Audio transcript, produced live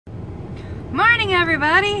Morning,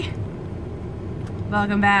 everybody!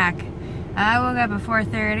 Welcome back. I woke up at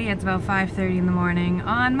 4:30. It's about 5:30 in the morning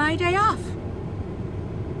on my day off.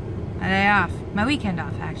 My weekend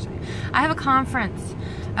off, actually. I have a conference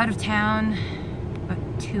out of town,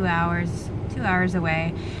 about 2 hours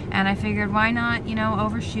away, and I figured why not, you know,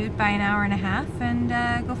 overshoot by an hour and a half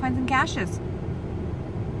and go find some caches.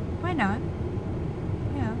 Why not?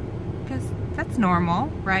 You know, because that's normal,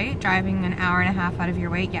 right? Driving an hour and a half out of your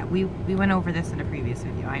way. Yeah, we went over this in a previous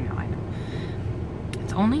video. I know.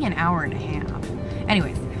 It's only an hour and a half.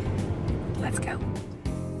 Anyways, let's go.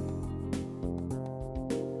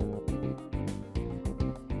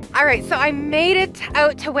 All right, so I made it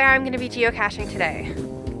out to where I'm gonna be geocaching today.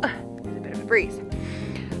 There's a bit of a breeze.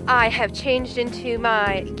 I have changed into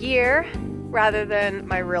my gear rather than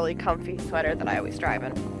my really comfy sweater that I always drive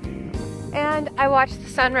in. And I watched the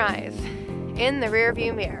sunrise in the rear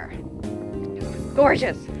view mirror. It was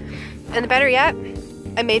gorgeous. And better yet,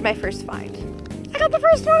 I made my first find. I got the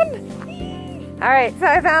first one! All right, so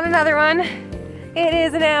I found another one. It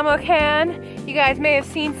is an ammo can. You guys may have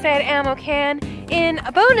seen said ammo can in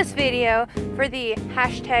a bonus video for the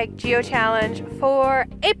hashtag Geo Challenge for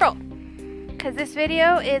April. Because this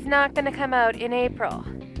video is not gonna come out in April.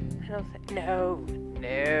 I don't think, no,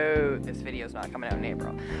 this video's not coming out in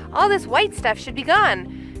April. All this white stuff should be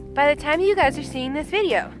gone by the time you guys are seeing this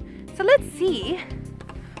video. So let's see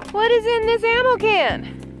what is in this ammo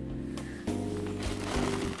can.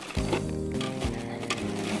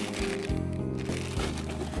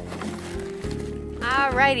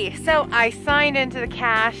 Alrighty, so I signed into the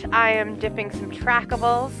cache. I am dipping some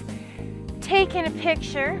trackables, taking a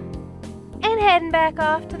picture, and heading back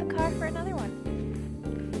off to the car for another one.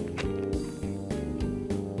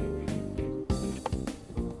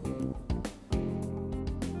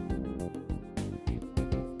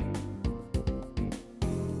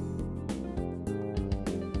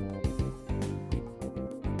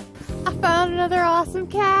 I found another awesome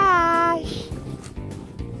cache.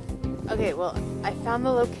 Okay, well, I found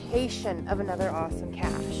the location of another awesome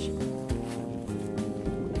cache.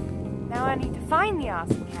 Now I need to find the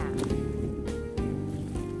awesome cache.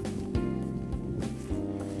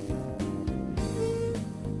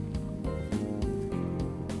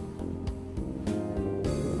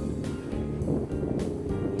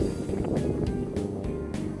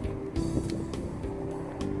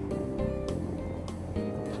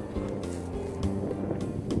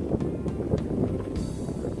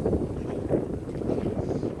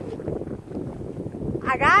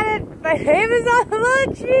 I got it! My name is on the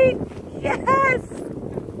load sheet! Yes!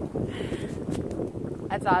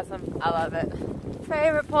 That's awesome. I love it.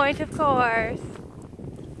 Favorite point, of course.